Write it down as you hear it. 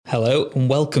Hello and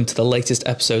welcome to the latest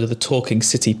episode of the Talking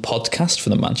City podcast from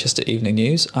the Manchester Evening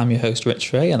News. I'm your host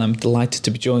Rich Ray and I'm delighted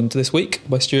to be joined this week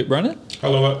by Stuart Brenner.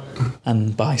 Hello.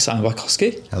 And by Simon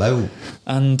Wachowski. Hello.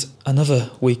 And another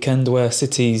weekend where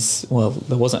City's, well,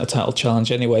 there wasn't a title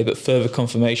challenge anyway, but further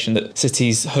confirmation that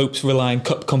City's hopes rely on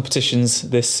cup competitions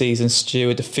this season. Stu,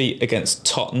 a defeat against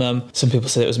Tottenham. Some people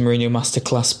said it was Mourinho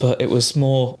masterclass, but it was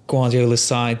more Guardiola's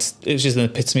side. It was just an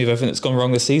epitome of everything that's gone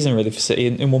wrong this season, really, for City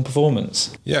in one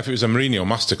performance. Yeah, if it was a Mourinho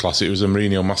masterclass, it was a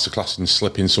Mourinho masterclass in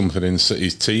slipping something in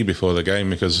City's tea before the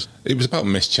game, because it was about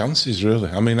missed chances, really.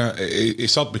 I mean,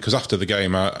 it's odd because after the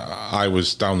game, I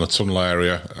was down the tunnel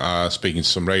area speaking to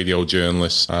some radio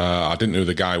journalists. I didn't know who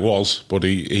the guy was, but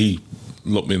he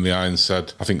looked me in the eye and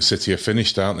said, I think City are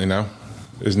finished, aren't they now?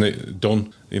 Isn't it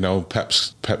done? You know,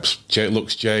 Pep's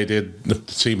looks jaded. The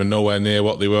team are nowhere near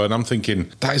what they were. And I'm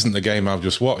thinking, that isn't the game I've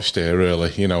just watched here,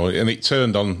 really. You know, and it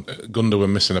turned on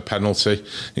Gundogan missing a penalty.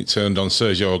 It turned on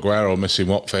Sergio Aguero missing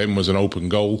what for him was an open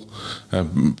goal.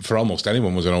 For almost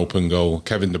anyone was an open goal.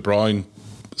 Kevin De Bruyne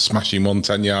smashing one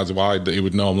 10 yards wide that he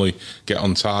would normally get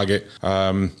on target.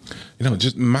 You know,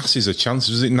 just masses of chances.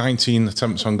 Was it 19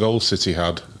 attempts on goal City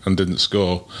had and didn't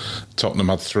score? Tottenham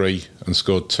had 3 and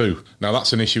scored 2. Now,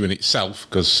 that's an issue in itself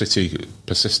because City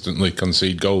persistently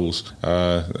concede goals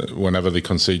whenever they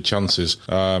concede chances.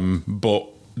 But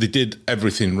they did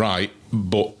everything right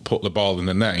but put the ball in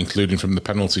the net, including from the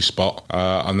penalty spot.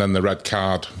 And then the red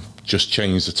card just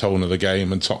changed the tone of the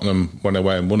game and Tottenham went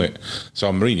away and won it.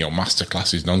 So Mourinho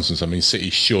masterclass is nonsense. I mean,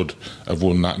 City should have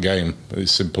won that game.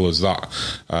 It's simple as that.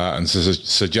 And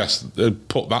to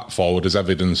put that forward as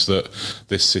evidence that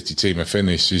this City team are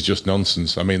finished is just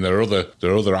nonsense. I mean, there are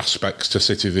other aspects to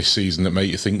City this season that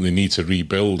make you think they need to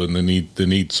rebuild and they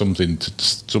need some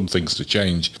things to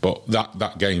change. But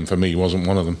that game for me wasn't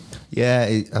one of them.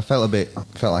 Yeah, I felt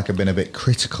like I've been a bit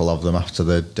critical of them after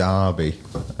the derby.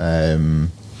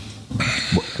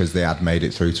 Because they had made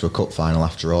it through to a cup final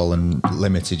after all and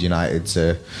limited United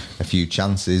to a few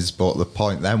chances, but the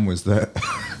point then was that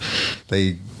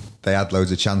they had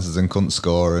loads of chances and couldn't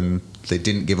score, and they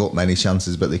didn't give up many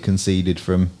chances, but they conceded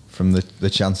from the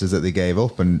chances that they gave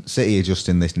up. And City are just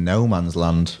in this no man's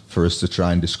land for us to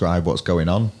try and describe what's going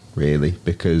on, really,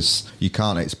 because you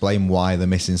can't explain why they're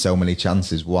missing so many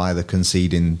chances, why they're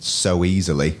conceding so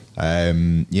easily.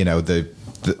 You know,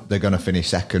 they're going to finish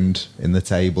second in the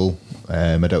table.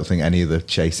 I don't think any of the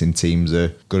chasing teams are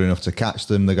good enough to catch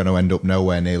them. They're going to end up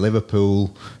nowhere near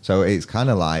Liverpool. So it's kind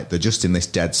of like they're just in this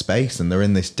dead space, and they're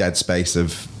in this dead space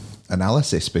of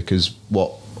analysis, because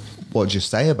what do you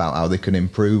say about how they can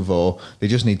improve? Or they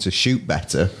just need to shoot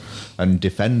better and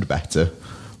defend better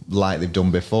like they've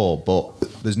done before. But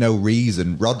there's no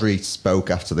reason. Rodri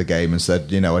spoke after the game and said,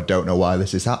 you know, I don't know why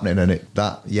this is happening. And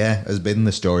that has been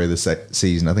the story of the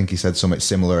season. I think he said something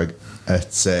similar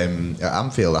at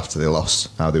Anfield after they lost,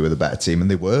 how they were the better team,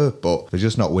 and they were, but they're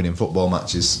just not winning football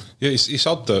matches. Yeah, it's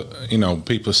odd that, you know,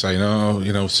 people are saying, oh,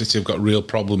 you know, City have got real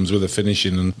problems with the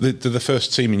finishing, and they're the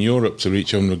first team in Europe to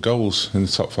reach 100 goals in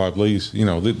the top 5 leagues. You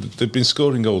know, they've been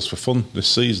scoring goals for fun this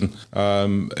season.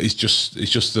 It's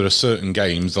just there are certain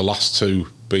games, the last 2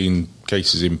 being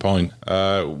cases in point,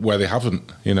 where they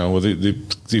haven't, you know,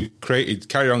 they've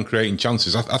carry on creating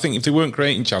chances. I think if they weren't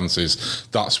creating chances,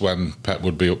 that's when Pep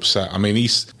would be upset. I mean,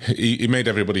 he made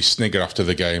everybody snigger after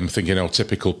the game, thinking, oh,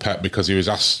 typical Pep, because he was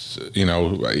asked, you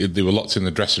know, they were locked in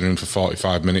the dressing room for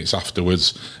 45 minutes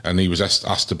afterwards, and he was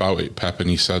asked about it, Pep, and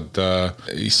he said, no,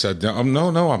 I'm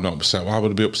not upset. Why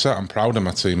would I be upset? I'm proud of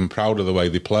my team. I'm proud of the way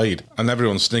they played. And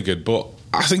everyone sniggered, but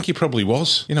I think he probably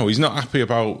was. You know, he's not happy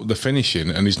about the finishing,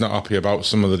 and he's not happy about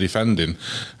some of the defending,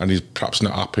 and he's perhaps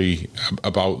not happy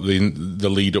about the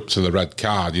lead up to the red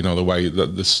card. You know, the way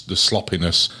that the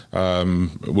sloppiness,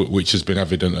 which has been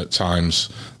evident at times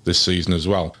this season as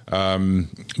well.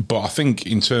 But I think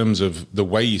in terms of the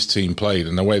way his team played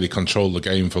and the way they controlled the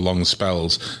game for long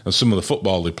spells and some of the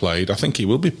football they played, I think he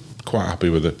will be quite happy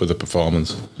with the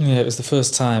performance. Yeah, it was the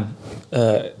first time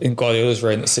in Guardiola's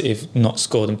reign that City have not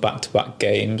scored in back-to-back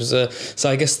games. So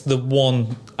I guess the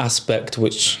one aspect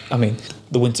which, I mean,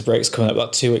 the winter break's coming up,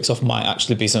 about 2 weeks off might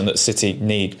actually be something that City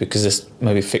need, because this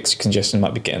maybe fixture congestion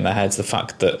might be getting their heads. The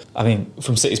fact that, I mean,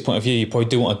 from City's point of view, you probably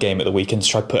do want a game at the weekend to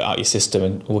try to put it out your system,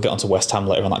 and we'll get onto West Ham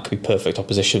later on, that could be perfect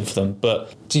opposition for them.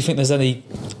 But do you think there's any,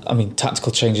 I mean,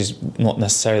 tactical changes, not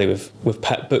necessarily with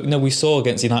Pep, but no, we saw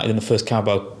against United in the first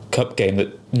Carabao Cup game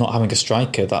that not having a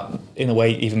striker, that in a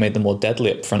way even made them more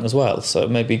deadly up front as well. So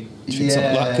maybe do you think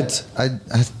something like that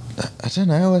could... I don't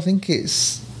know. I think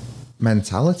it's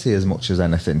mentality as much as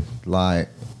anything. Like,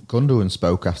 Gundogan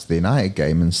spoke after the United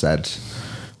game and said,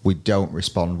 we don't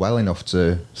respond well enough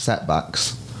to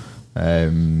setbacks.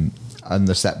 and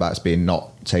the setbacks being not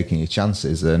taking your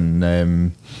chances.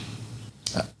 And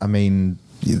I mean,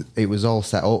 it was all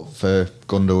set up for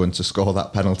Gundogan to score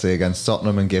that penalty against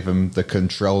Tottenham and give them the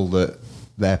control that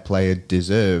their player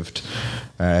deserved,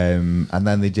 and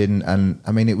then they didn't. And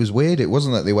I mean, it was weird. It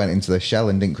wasn't that they went into the shell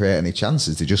and didn't create any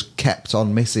chances. They just kept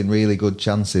on missing really good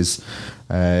chances,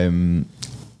 and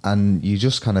you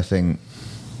just kind of think,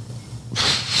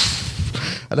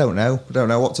 I don't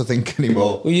know what to think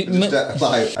anymore. Well,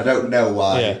 I don't know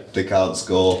why they can't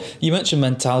score. You mentioned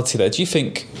mentality there. Do you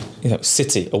think,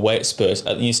 City away at Spurs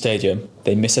at the new stadium,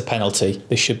 they miss a penalty,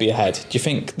 they should be ahead? Do you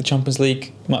think the Champions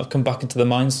League might have come back into their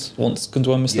minds once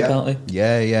Gundogan missed the penalty?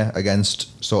 Yeah.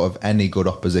 Against sort of any good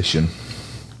opposition,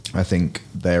 I think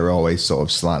they're always sort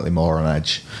of slightly more on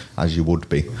edge, as you would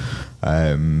be.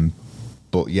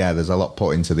 But yeah, there's a lot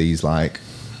put into these, like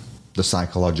the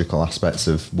psychological aspects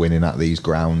of winning at these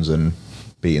grounds and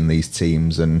beating these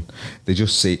teams, and they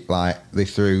just see like they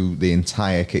threw the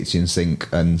entire kitchen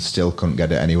sink and still couldn't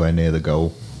get it anywhere near the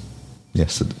goal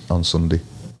on Sunday.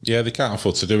 Yeah, they can't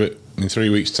afford to do it in 3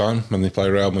 weeks' time when they play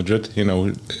Real Madrid.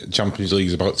 Champions League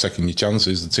is about taking your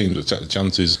chances. The teams that take the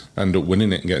chances end up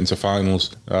winning it and getting to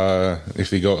finals. If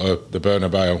they go to the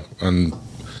Bernabeu and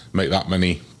make that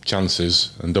many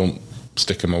chances and don't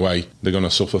stick them away, they're going to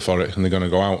suffer for it and they're going to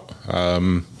go out.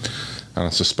 And I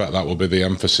suspect that will be the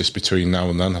emphasis between now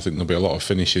and then. I think there'll be a lot of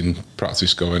finishing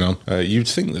practice going on. You'd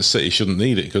think that City shouldn't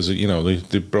need it because,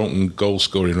 they've broken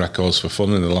goal-scoring records for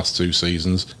fun in the last 2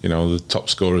 seasons. The top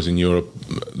scorers in Europe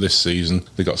this season.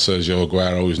 They got Sergio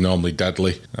Aguero, who's normally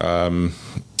deadly.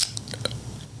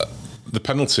 The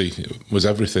penalty was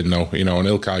everything, though, and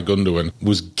Ilkay Gundogan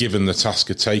was given the task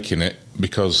of taking it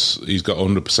because he's got a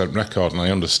 100% record, and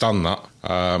I understand that.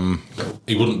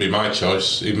 He wouldn't be my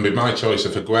choice. It would be my choice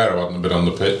if Aguero hadn't been on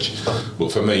the pitch.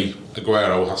 But for me,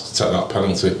 Aguero has to take that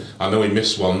penalty. I know he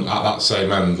missed one at that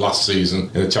same end last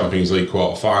season in the Champions League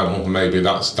quarter-final. Maybe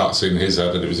that's in his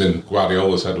head, and it was in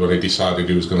Guardiola's head when he decided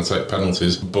he was going to take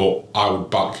penalties. But I would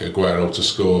back Aguero to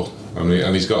score. I mean,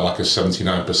 and he's got like a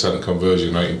 79%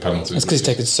 conversion rate in penalties. It's because he's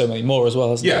taken so many more as well,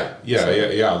 hasn't he? Yeah,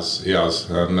 he has.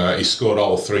 And he scored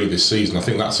all 3 this season. I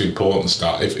think that's the important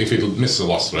stat. If he'd missed the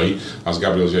last 3, as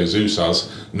Gabriel Jesus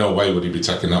has, no way would he be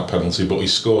taking that penalty. But he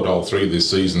scored all 3 this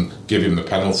season. Give him the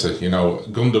penalty.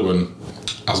 Gundogan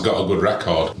has got a good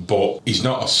record, but he's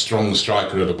not a strong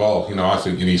striker of the ball. I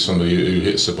think you need somebody who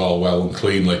hits the ball well and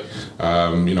cleanly.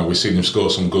 We've seen him score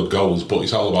some good goals, but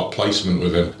it's all about placement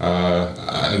with him.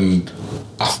 And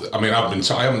I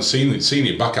haven't seen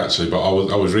it back actually, but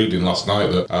I was reading last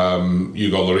night that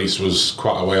Hugo Lloris was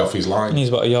quite a way off his line. He's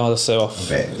about a yard or so off. A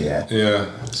bit, yeah. Yeah.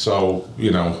 So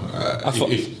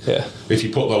if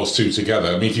you put those two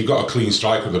together, if you've got a clean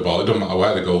striker of the ball, it doesn't matter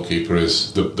where the goalkeeper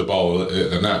is, the ball at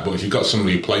the net. But if you've got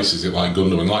somebody who places it like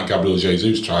Gundogan, like Gabriel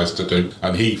Jesus tries to do,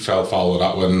 and he fell foul of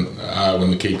that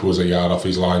when the keeper was a yard off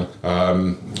his line.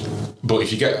 But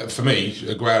if you get, for me,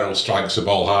 Aguero strikes the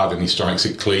ball hard and he strikes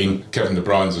it clean. Kevin De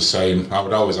Bruyne's the same. I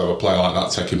would always have a player like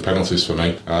that taking penalties for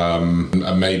me.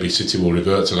 And maybe City will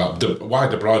revert to that. Why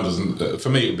De Bruyne doesn't... For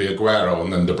me, it would be Aguero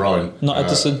and then De Bruyne. Not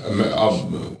Edison.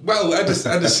 Edison...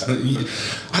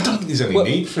 I don't think there's any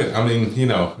need for it.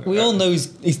 We all know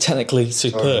he's technically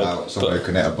superb. Somebody who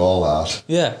can hit a ball hard.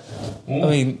 Yeah.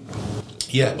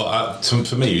 Yeah, but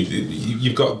for me,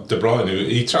 you've got De Bruyne.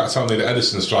 He tried to tell me that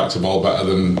Edison strikes a ball better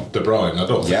than De Bruyne. I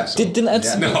don't think so. Didn't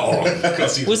Edison? No.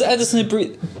 Was it Edison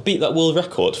who beat that world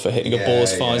record for hitting a ball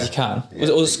as far as you can? Was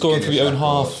it scoring from your own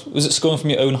half? Was it scoring from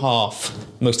your own half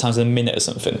most times in a minute or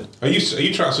something? Are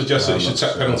you trying to suggest that he should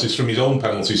take penalties from his own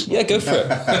penalty spot? Yeah, go for it.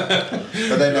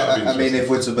 But then, if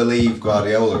we're to believe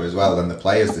Guardiola as well, then the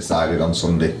players decided on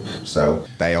Sunday. So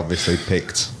they obviously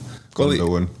picked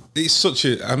Gundogan. It's such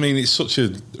a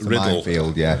riddle.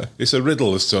 Minefield, yeah. It's a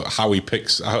riddle as to how he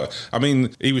picks. He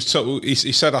was.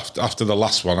 He said after the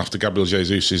last one, after Gabriel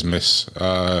Jesus' miss,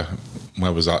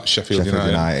 where was that? Sheffield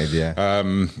United, yeah.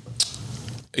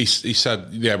 He said,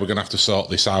 "Yeah, we're going to have to sort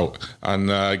this out." And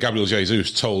Gabriel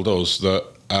Jesus told us that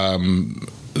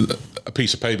a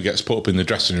piece of paper gets put up in the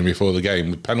dressing room before the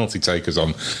game with penalty takers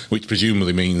on, which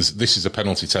presumably means this is a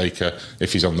penalty taker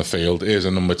if he's on the field, here's a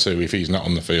number 2 if he's not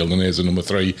on the field, and here's a number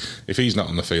 3 if he's not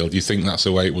on the field. You think that's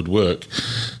the way it would work.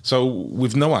 So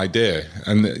we've no idea,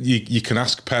 and you can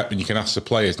ask Pep and you can ask the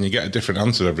players and you get a different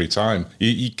answer every time.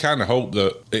 You kind of hope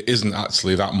that it isn't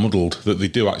actually that muddled, that they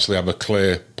do actually have a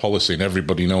clear policy and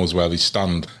everybody knows where they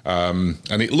stand. And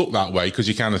it looked that way because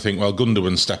you kind of think, well,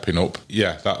 Gundogan stepping up,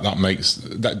 yeah,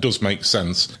 that does make makes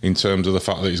sense in terms of the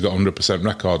fact that he's got 100%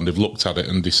 record and they've looked at it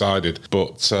and decided.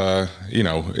 But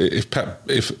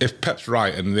if Pep's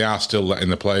right and they are still letting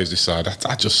the players decide,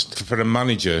 I just, for a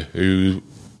manager who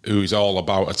is all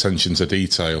about attention to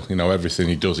detail, everything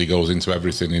he does, he goes into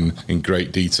everything in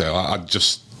great detail. I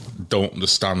just don't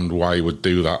understand why he would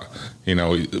do that.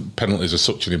 Penalties are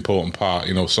such an important part.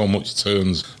 So much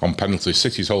turns on penalties.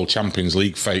 City's whole Champions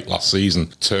League fate last season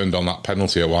turned on that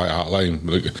penalty at White Hart Lane.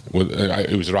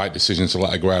 It was the right decision to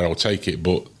let Aguero take it,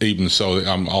 but even so,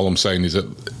 all I'm saying is that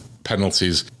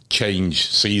penalties change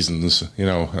seasons,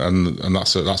 and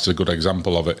that's a good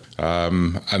example of it.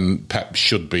 And Pep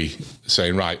should be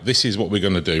saying, right, this is what we're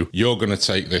going to do. You're going to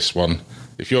take this one.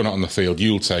 If you're not on the field,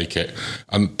 you'll take it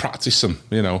and practice them,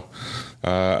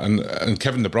 and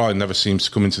Kevin De Bruyne never seems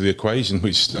to come into the equation,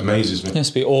 which amazes me. He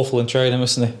must be awful in training,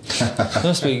 mustn't he? There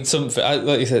must be something,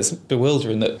 like you said, it's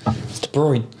bewildering that it's De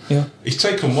Bruyne. He's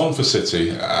taken one for City,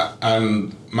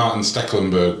 and Martin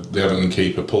Stecklenburg, the Everton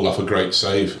keeper, pulled off a great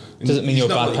save. Doesn't mean you're a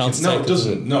bad penalty taker. No, it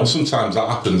doesn't. No, sometimes that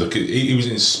happens. He was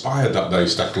inspired that day,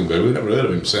 Stecklenburg. We've never heard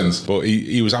of him since. But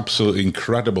he was absolutely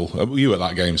incredible. You were at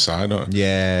that game side, aren't you?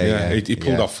 Yeah. He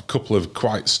pulled off a couple of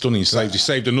quite stunning saves. He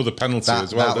saved another penalty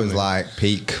as well. That was like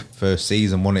peak first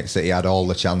season, wasn't it? City had all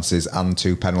the chances and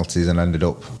 2 penalties and ended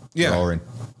up drawing.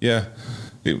 Yeah.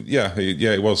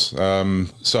 It was.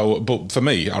 But for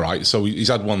me, all right, so he's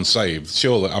had one save.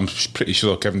 Surely, I'm pretty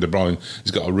sure Kevin De Bruyne has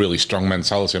got a really strong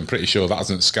mentality. I'm pretty sure that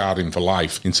hasn't scarred him for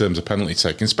life in terms of penalty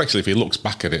taking, especially if he looks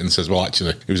back at it and says, well,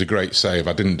 actually, it was a great save.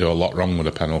 I didn't do a lot wrong with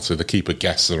the penalty. The keeper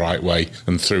guessed the right way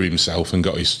and threw himself and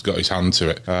got his hand to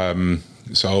it.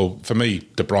 So for me,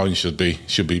 De Bruyne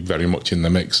should be very much in the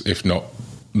mix, if not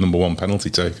number one penalty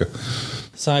taker.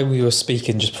 So we were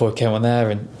speaking just before we came on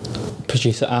there, and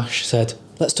producer Ash said,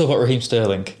 let's talk about Raheem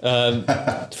Sterling.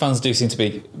 Fans do seem to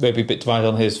be maybe a bit divided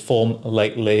on his form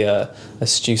lately.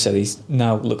 As Stu said, he's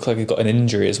now looks like he's got an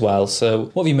injury as well. So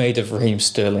what have you made of Raheem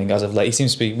Sterling as of late? He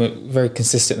seems to be very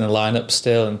consistent in the lineup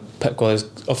still, and Pep Guardiola's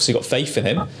obviously got faith in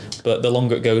him. But the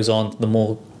longer it goes on, the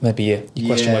more maybe you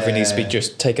question whether he needs to be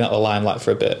just taken out of the limelight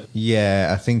for a bit. Yeah,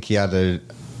 I think he had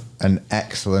an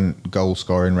excellent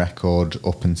goal-scoring record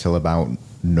up until about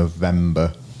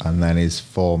November, and then his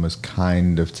form has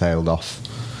kind of tailed off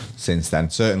since then.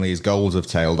 Certainly his goals have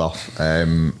tailed off.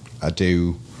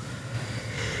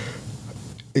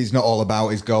 It's not all about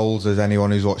his goals, as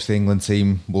anyone who's watched the England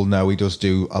team will know. He does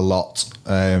do a lot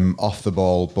off the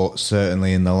ball, but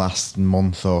certainly in the last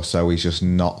month or so he's just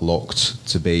not looked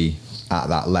to be at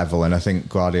that level. And I think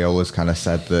Guardiola's kind of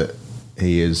said that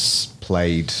he has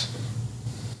played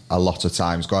a lot of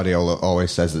times. Guardiola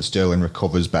always says that Sterling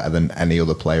recovers better than any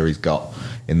other player he's got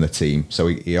in the team. So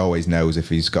he always knows if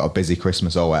he's got a busy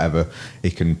Christmas or whatever,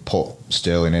 he can put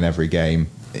Sterling in every game.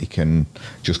 He can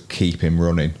just keep him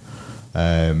running.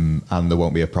 And there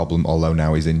won't be a problem, although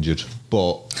now he's injured.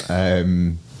 But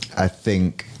I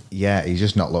think, he's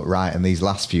just not looked right. And these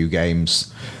last few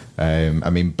games,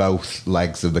 both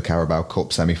legs of the Carabao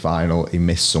Cup semi-final, he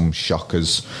missed some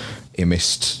shockers. He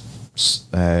missed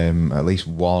at least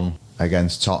one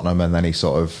against Tottenham, and then he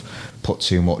sort of put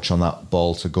too much on that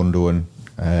ball to Gundogan.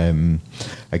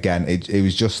 Again, it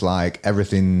was just like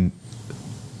everything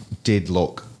did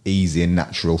look easy and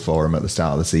natural for him at the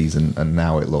start of the season, and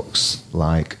now it looks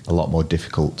like a lot more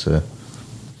difficult to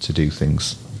do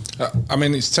things.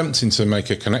 It's tempting to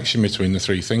make a connection between the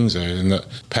three things here, in that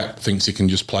Pep thinks he can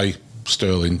just play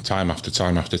Sterling time after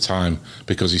time after time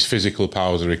because his physical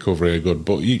powers of recovery are good.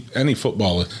 But any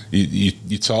footballer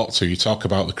you talk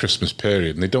about the Christmas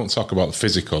period, and they don't talk about the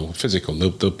physical.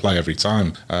 They'll play every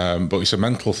time, but it's a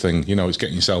mental thing. It's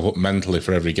getting yourself up mentally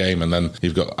for every game, and then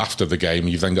you've got, after the game,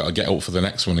 you've then got to get up for the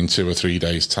next one in 2 or 3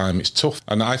 days' time. It's tough,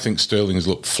 and I think Sterling's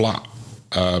looked flat.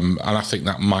 And I think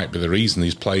that might be the reason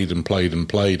he's played, and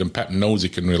Pep knows he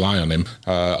can rely on him,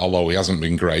 although he hasn't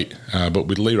been great. But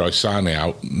with Leroy Sané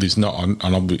out, he's not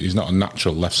a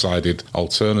natural left-sided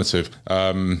alternative.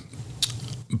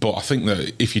 But I think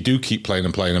that if you do keep playing,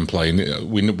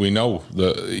 we know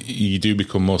that you do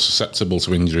become more susceptible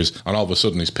to injuries. And all of a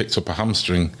sudden, he's picked up a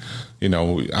hamstring.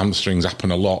 Hamstrings happen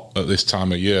a lot at this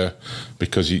time of year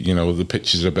because the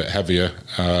pitches are a bit heavier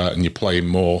and you're playing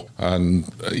more. And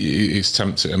it's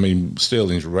tempting.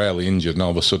 Sterling's rarely injured, and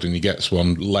all of a sudden he gets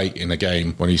one late in a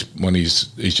game when he's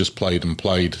just played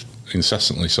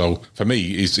incessantly. So for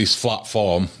me, his flat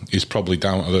form is probably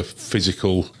down to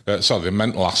the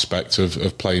mental aspect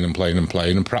of playing,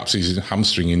 and perhaps his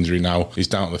hamstring injury now is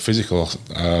down to the physical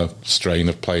strain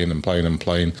of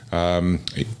playing.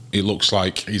 It looks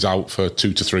like he's out for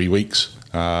 2 to 3 weeks,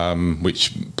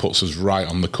 which puts us right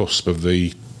on the cusp of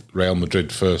the Real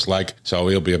Madrid first leg, so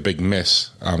he'll be a big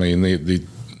miss. I mean,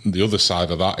 the other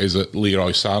side of that is that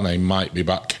Leroy Sané might be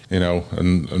back,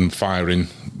 and firing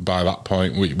by that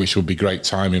point, which would be great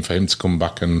timing for him to come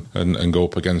back and go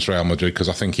up against Real Madrid, because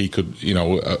I think he could,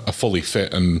 a fully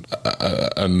fit and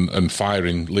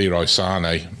firing Leroy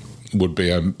Sané would be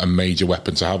a major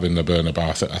weapon to have in the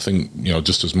Bernabeu. I think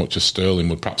just as much as Sterling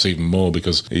would, perhaps even more,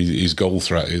 because his goal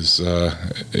threat is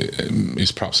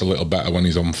perhaps a little better when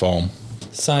he's on form.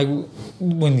 So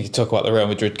when you talk about the Real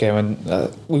Madrid game,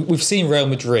 and we've seen Real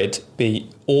Madrid be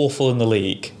awful in the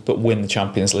league but win the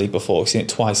Champions League before. We've seen it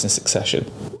twice in succession.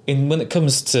 When it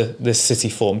comes to this City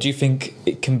form, do you think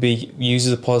it can be used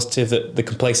as a positive that the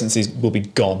complacencies will be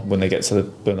gone when they get to the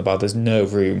Bernabeu? There's no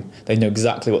room. They know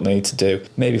exactly what they need to do.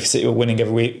 Maybe if City were winning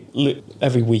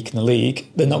every week in the league,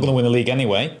 they're not going to win the league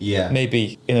anyway. Yeah.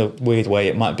 Maybe in a weird way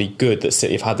it might be good that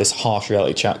City have had this harsh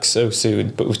reality check so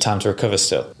soon, but with time to recover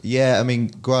still. Yeah, I mean,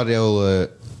 Guardiola,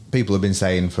 people have been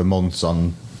saying for months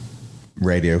on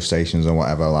radio stations and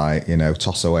whatever,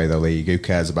 toss away the league, who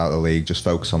cares about the league, just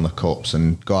focus on the cups.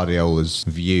 And Guardiola's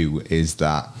view is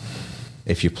that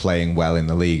if you're playing well in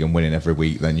the league and winning every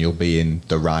week, then you'll be in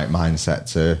the right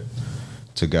mindset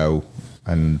to go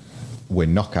and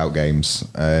win knockout games.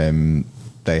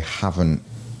 They haven't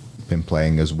been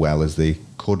playing as well as they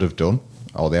could have done,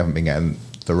 or they haven't been getting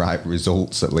the right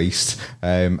results at least.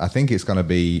 I think it's going to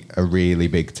be a really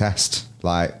big test,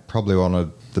 probably one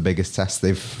of the biggest tests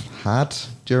they've had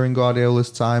during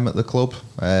Guardiola's time at the club,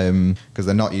 because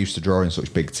they're not used to drawing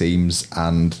such big teams,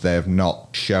 and they've not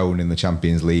shown in the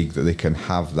Champions League that they can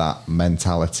have that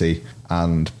mentality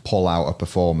and pull out a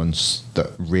performance that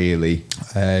really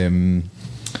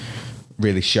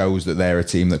shows that they're a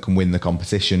team that can win the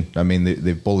competition. I mean,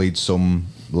 they've bullied some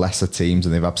lesser teams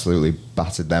and they've absolutely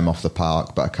battered them off the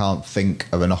park, but I can't think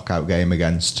of a knockout game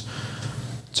against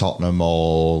Tottenham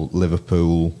or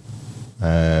Liverpool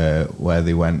where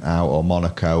they went out, or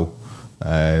Monaco,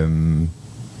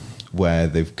 where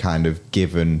they've kind of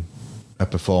given a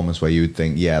performance where you would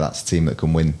think, yeah, that's a team that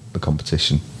can win the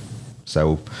competition.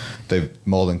 So they're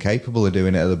more than capable of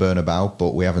doing it at the Bernabeu,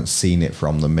 but we haven't seen it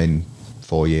from them in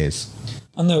 4 years.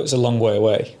 I know it's a long way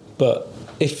away, but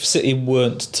if City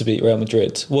weren't to beat Real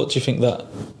Madrid, what do you think that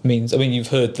means? I mean, you've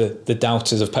heard the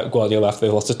doubters of Pep Guardiola after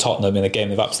they lost to Tottenham in a game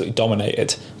they've absolutely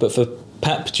dominated. But for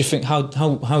Pep, do you think how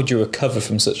do you recover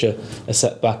from such a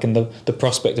setback and the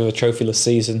prospect of a trophyless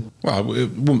season? Well,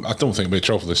 I don't think it'll be a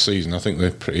trophyless season. I think they're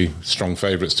pretty strong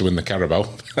favourites to win the Carabao.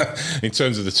 In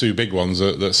terms of the two big ones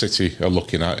that City are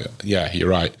looking at, yeah, you're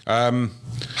right.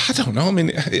 I don't know. I mean,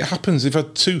 it happens. They've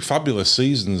had two fabulous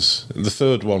seasons. The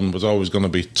third one was always going to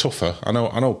be tougher. I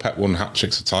know Pep won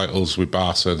hat-tricks of titles with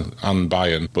Barca and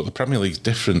Bayern, but the Premier League's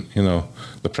different,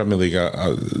 The Premier League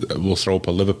will throw up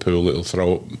a Liverpool, it'll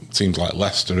throw up teams like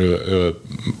Leicester who are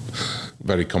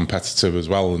very competitive as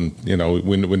well, and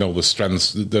we know the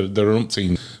strengths. There are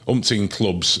umpteen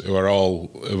clubs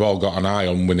who've all got an eye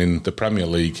on winning the Premier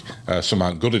League. Some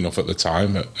aren't good enough at the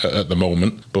time, at the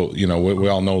moment, but we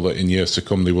all know that in years to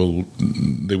come they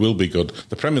will be good.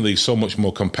 The Premier League's so much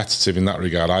more competitive in that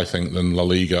regard, I think, than La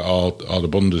Liga or the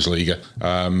Bundesliga.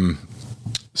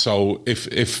 So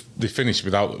if they finish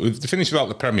without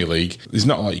the Premier League, there's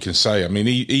not a lot you can say. I mean,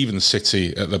 even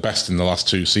City at the best in the last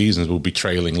two seasons will be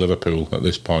trailing Liverpool at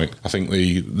this point. I think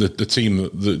the team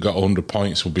that got 100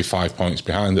 points will be 5 points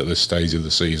behind at this stage of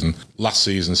the season. Last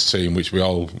season's team, which we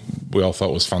all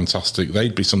thought was fantastic,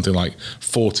 they'd be something like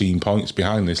 14 points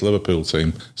behind this Liverpool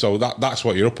team. So that's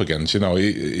what you're up against.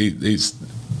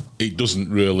 It doesn't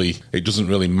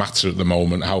really matter at the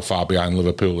moment how far behind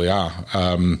Liverpool they are.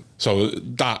 So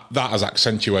that has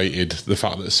accentuated the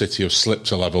fact that City have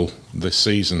slipped a level this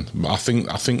season. I think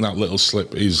that little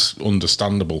slip is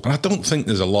understandable, and I don't think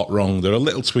there's a lot wrong. There are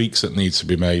little tweaks that need to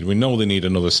be made. We know they need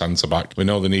another centre back. We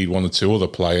know they need one or two other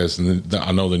players, and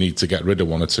I know they need to get rid of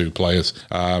one or two players.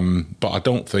 But I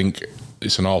don't think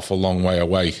it's an awful long way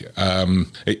away.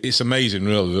 It's amazing,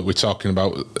 really, that we're talking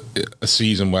about a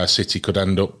season where City could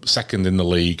end up second in the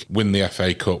league, win the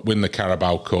FA Cup, win the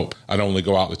Carabao Cup, and only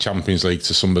go out the Champions League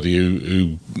to somebody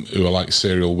who are like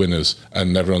serial winners.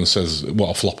 And everyone says,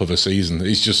 what a flop of a season.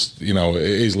 It's just, it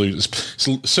is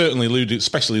certainly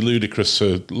especially ludicrous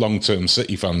to long-term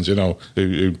City fans, who know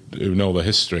the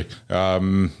history.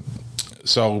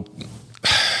 So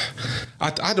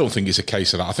I don't think it's a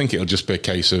case of that. I think it'll just be a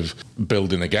case of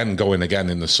building again, going again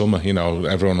in the summer.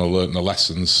 Everyone will learn the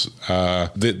lessons.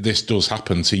 This does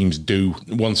happen. Teams do.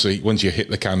 Once you hit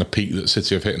the kind of peak that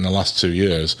City have hit in the last 2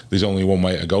 years, there's only one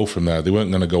way to go from there. They weren't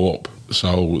going to go up.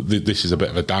 So this is a bit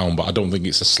of a down, but I don't think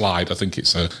it's a slide. I think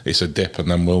it's a dip,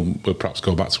 and then we'll perhaps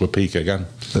go back to a peak again.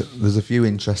 There's a few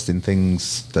interesting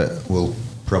things that will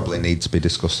probably need to be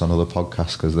discussed on other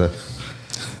podcasts because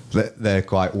they're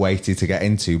quite weighty to get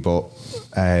into, but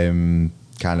kind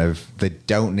of they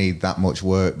don't need that much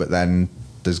work, but then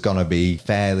there's going to be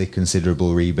fairly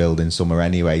considerable rebuild in summer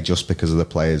anyway, just because of the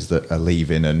players that are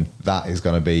leaving, and that is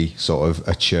going to be sort of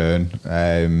a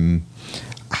churn.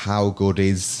 How good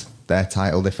is their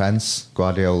title defence?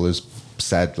 Guardiola's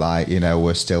said,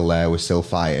 we're still there, we're still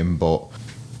fighting, but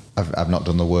I've not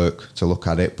done the work to look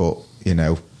at it, but,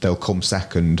 they'll come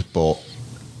second, but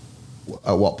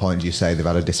at what point do you say they've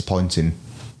had a disappointing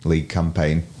league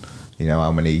campaign?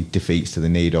 How many defeats do they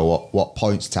need, or what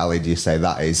points tally do you say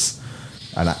that is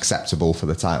unacceptable for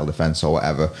the title defence or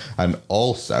whatever? And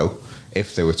also,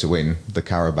 if they were to win the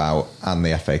Carabao and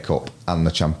the FA Cup and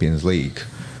the Champions League,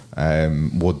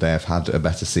 would they have had a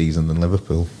better season than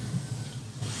Liverpool?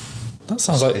 That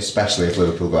sounds like, especially if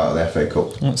Liverpool got out of the FA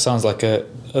Cup. That sounds like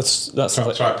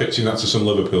Try pitching that to some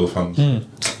Liverpool fans.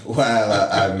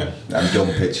 Well, I'm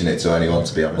done pitching it to anyone,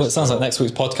 to be honest. Well, it sounds like next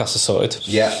week's podcast is sorted.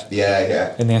 Yeah.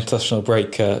 In the international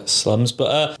break slums.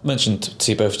 But I mentioned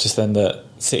to you both just then that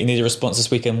City need a response this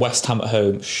weekend. West Ham at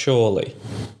home, surely.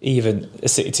 Even a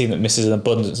City team that misses an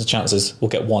abundance of chances will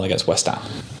get one against West Ham.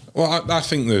 Well, I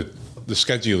think the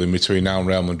scheduling between now and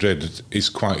Real Madrid is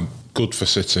quite good for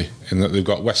City in that they've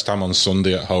got West Ham on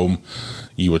Sunday at home.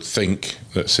 You would think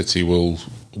that City will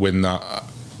win that,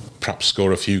 perhaps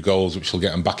score a few goals, which will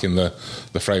get them back in the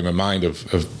frame of mind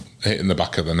of hitting the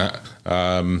back of the net.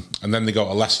 And then they go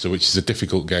to Leicester, which is a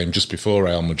difficult game just before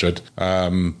Real Madrid.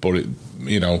 But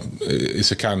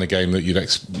it's a kind of game that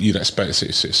you'd expect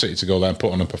City to go there and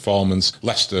put on a performance.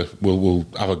 Leicester will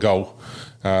have a go,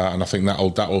 and I think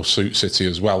that'll suit City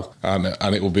as well.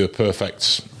 And it will be a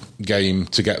perfect game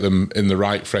to get them in the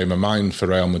right frame of mind for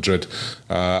Real Madrid,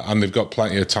 and they've got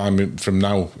plenty of time from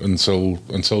now until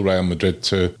Real Madrid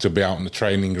to be out on the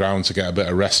training ground to get a bit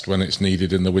of rest when it's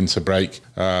needed in the winter break.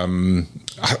 I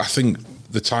think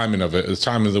the timing of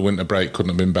the winter break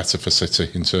couldn't have been better for City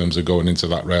in terms of going into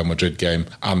that Real Madrid game,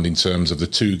 and in terms of the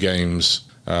two games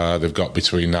they've got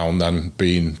between now and then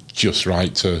being just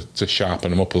right to sharpen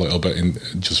them up a little bit and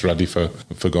just ready for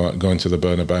going to the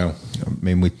Bernabeu. I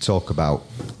mean, we talk about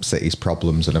City's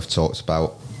problems and have talked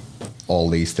about all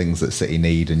these things that City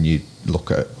need, and you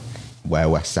look at where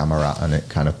West Ham are at and it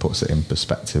kind of puts it in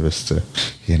perspective as to,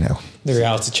 the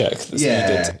reality check that's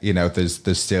needed.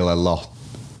 There's still a lot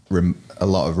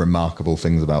of remarkable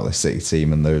things about this City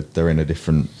team, and they're in a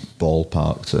different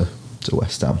ballpark to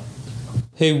West Ham.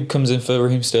 Who comes in for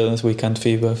Raheem Sterling this weekend for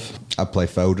you both? I'd play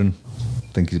Foden.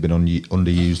 I think he's been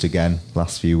underused again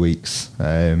last few weeks.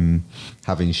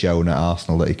 Having shown at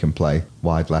Arsenal that he can play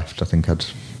wide left, I think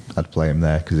I'd play him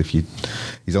there, because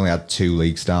he's only had 2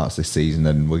 league starts this season,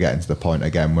 and we're getting to the point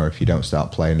again where if you don't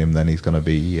start playing him, then he's going to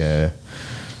be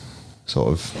sort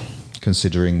of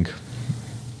considering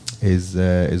his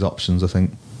options, I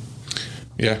think.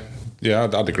 Yeah,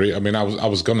 I'd agree. I mean, I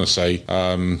was going to say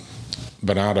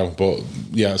Bernardo, but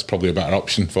yeah, it's probably a better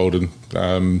option, Foden.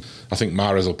 I think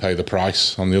Mahrez will pay the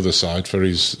price on the other side for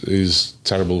his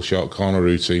terrible short corner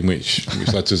routine, which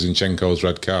led to Zinchenko's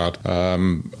red card.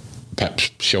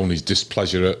 Pep's shown his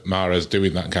displeasure at Mahrez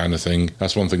doing that kind of thing.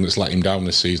 That's one thing that's let him down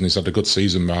this season. He's had a good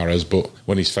season, Mahrez, but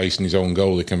when he's facing his own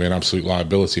goal, he can be an absolute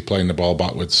liability, playing the ball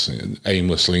backwards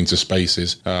aimlessly into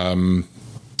spaces.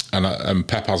 And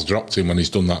Pep has dropped him when he's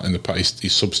done that in the past.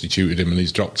 He's substituted him and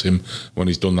he's dropped him when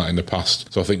he's done that in the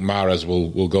past. So I think Mahrez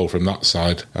will go from that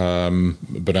side.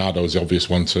 Bernardo is the obvious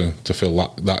one to fill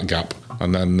that gap.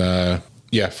 And then,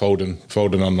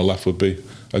 Foden on the left would be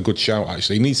a good shout,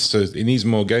 actually. He needs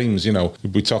more games,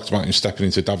 We talked about him stepping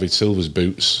into David Silva's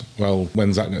boots. Well,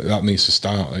 when's that needs to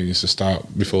start? It needs to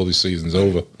start before this season's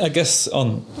over. I guess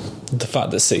on the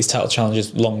fact that City's title challenge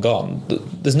is long gone,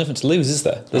 there's nothing to lose, is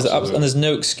there? And there's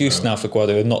no excuse now for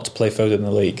Guardiola not to play Foden in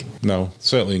the league. No,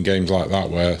 certainly in games like that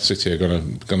where City are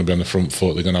going to be on the front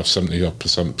foot, they're going to have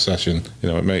 70% possession.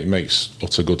 It makes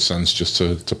utter good sense just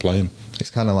to play him. It's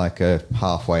kind of like a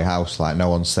halfway house. Like, no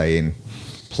one's saying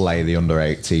play the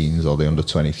under-18s or the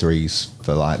under-23s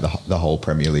for like the whole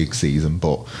Premier League season,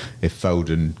 but if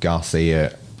Foden,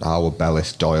 Garcia, Howard,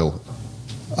 Bellis, Doyle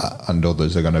and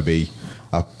others are going to be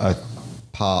a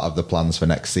part of the plans for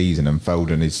next season, and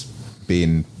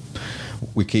Foden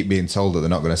we keep being told that they're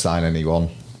not going to sign anyone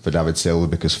for David Silva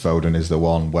because Foden is the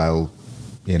one. Well,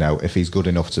 you know, if he's good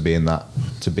enough to be in that,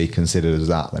 to be considered as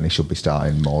that, then he should be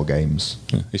starting more games.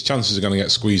 Yeah. His chances are going to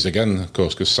get squeezed again, of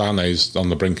course, because Sane's on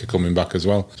the brink of coming back as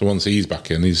well. So once he's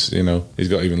back in, he's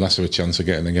got even less of a chance of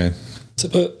getting a game.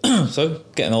 So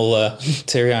getting all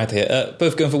teary-eyed here.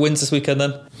 Both going for wins this weekend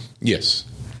then? Yes.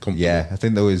 Yeah, I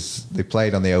think they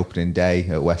played on the opening day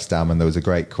at West Ham, and there was a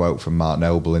great quote from Mark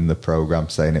Noble in the programme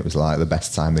saying it was like the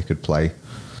best time they could play.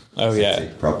 Oh, City,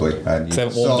 yeah. probably. And they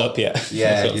haven't warmed up yet.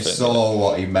 Yeah, you saw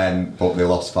what he meant, but they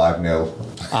lost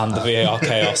 5-0. And the VAR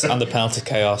chaos, and the penalty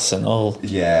chaos, and all.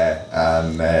 Yeah,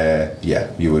 and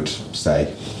you would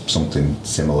say something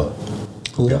similar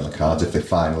could be on the cards if they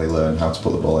finally learn how to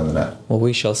put the ball in the net. Well,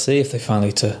 we shall see if they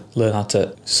finally learn how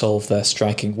to solve their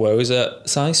striking woes.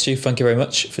 Si, Stu, thank you very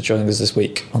much for joining us this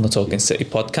week on the Talking City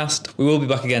podcast. We will be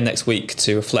back again next week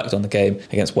to reflect on the game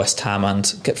against West Ham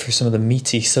and get through some of the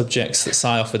meaty subjects that Si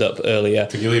offered up earlier.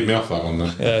 Can you leave me off that one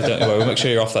then? Don't worry, we'll make sure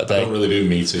you're off that day. I don't really do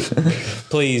meaty.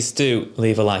 Please do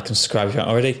leave a like and subscribe if you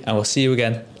haven't already, and we'll see you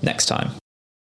again next time.